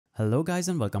Hello guys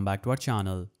and welcome back to our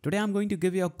channel. Today I'm going to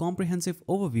give you a comprehensive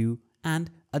overview and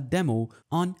a demo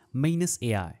on Manus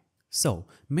AI. So,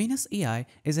 Manus AI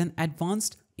is an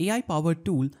advanced AI-powered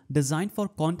tool designed for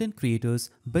content creators,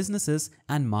 businesses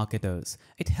and marketers.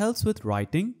 It helps with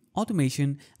writing,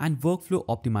 automation and workflow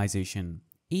optimization,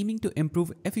 aiming to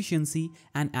improve efficiency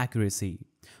and accuracy.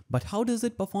 But how does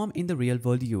it perform in the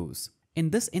real-world use?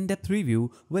 In this in-depth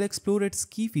review, we'll explore its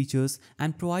key features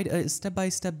and provide a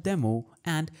step-by-step demo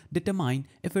and determine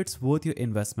if it's worth your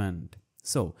investment.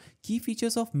 So, key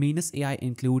features of Manus AI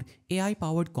include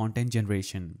AI-powered content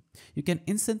generation. You can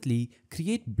instantly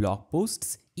create blog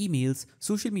posts, emails,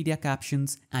 social media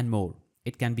captions, and more.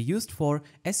 It can be used for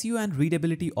SEO and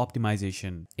readability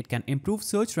optimization. It can improve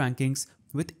search rankings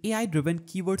with AI-driven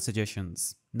keyword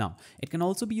suggestions. Now, it can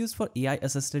also be used for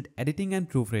AI-assisted editing and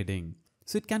proofreading.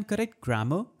 So it can correct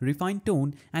grammar, refine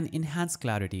tone, and enhance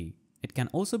clarity. It can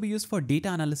also be used for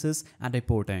data analysis and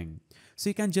reporting. So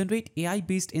you can generate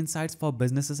AI-based insights for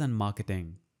businesses and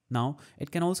marketing. Now,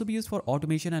 it can also be used for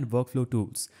automation and workflow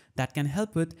tools that can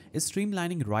help with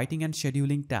streamlining writing and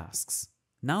scheduling tasks.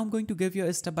 Now I'm going to give you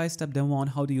a step-by-step demo on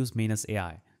how to use Manus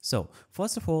AI. So,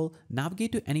 first of all,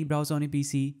 navigate to any browser on your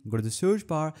PC, go to the search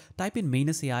bar, type in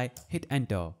Manus AI, hit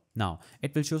enter. Now,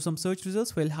 it will show some search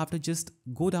results where you'll have to just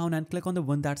go down and click on the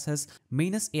one that says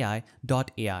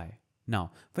manusai.ai.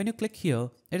 Now, when you click here,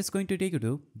 it is going to take you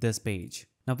to this page.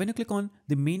 Now, when you click on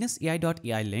the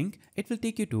manusai.ai link, it will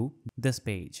take you to this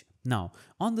page. Now,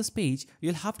 on this page,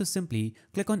 you'll have to simply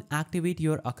click on activate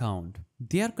your account.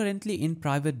 They are currently in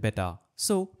private beta.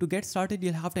 So, to get started,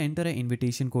 you'll have to enter an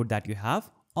invitation code that you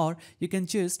have, or you can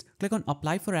just click on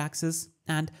apply for access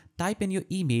and type in your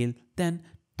email, then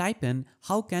type in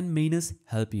how can Manus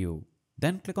help you.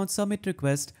 Then click on submit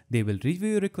request, they will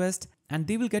review your request and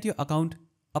they will get your account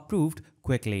approved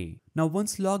quickly. Now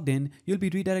once logged in, you'll be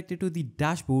redirected to the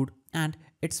dashboard and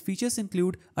its features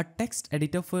include a text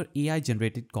editor for AI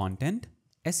generated content,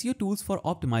 SEO tools for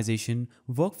optimization,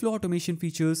 workflow automation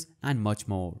features and much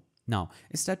more. Now,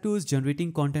 step 2 is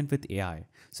generating content with AI.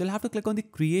 So you'll have to click on the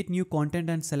create new content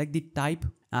and select the type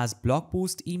as blog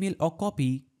post, email or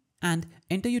copy and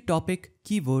enter your topic,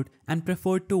 keyword and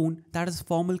preferred tone that is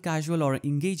formal, casual or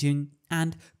engaging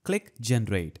and click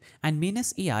generate. And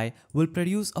Manus AI will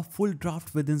produce a full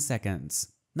draft within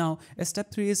seconds. Now,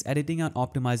 step 3 is editing and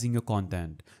optimizing your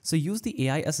content. So use the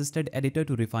AI assisted editor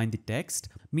to refine the text.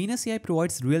 Manus AI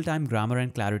provides real-time grammar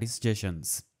and clarity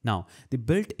suggestions. Now, the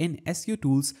built-in SEO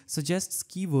tools suggests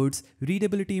keywords,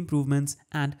 readability improvements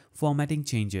and formatting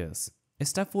changes.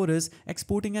 Step 4 is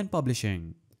exporting and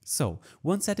publishing. So,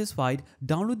 once satisfied,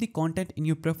 download the content in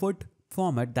your preferred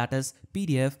format that is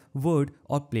PDF, Word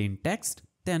or plain text.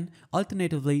 Then,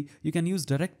 alternatively, you can use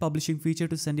direct publishing feature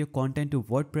to send your content to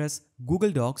WordPress, Google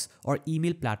Docs or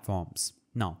email platforms.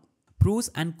 Now, pros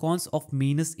and cons of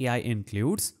Manus AI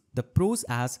includes the pros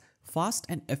as fast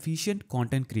and efficient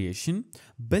content creation,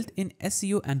 built-in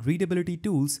SEO and readability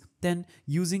tools, then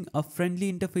using a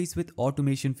friendly interface with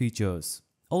automation features.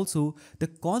 Also, the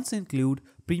cons include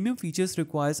premium features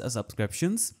requires a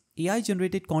subscriptions,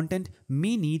 AI-generated content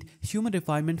may need human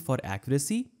refinement for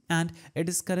accuracy, and it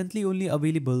is currently only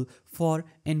available for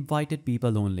invited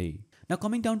people only. Now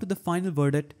coming down to the final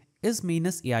verdict, is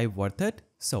Manus AI worth it?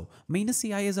 So, Manus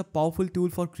AI is a powerful tool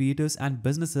for creators and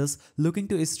businesses looking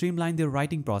to streamline their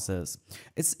writing process.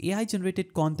 Its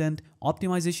AI-generated content,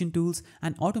 optimization tools,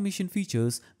 and automation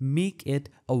features make it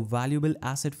a valuable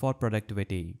asset for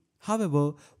productivity.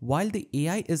 However, while the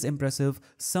AI is impressive,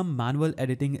 some manual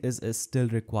editing is still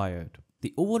required.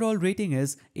 The overall rating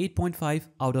is 8.5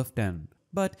 out of 10.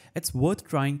 But it's worth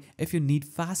trying if you need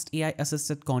fast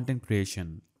AI-assisted content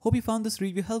creation. Hope you found this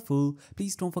review helpful.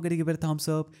 Please don't forget to give it a thumbs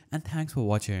up and thanks for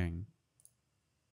watching.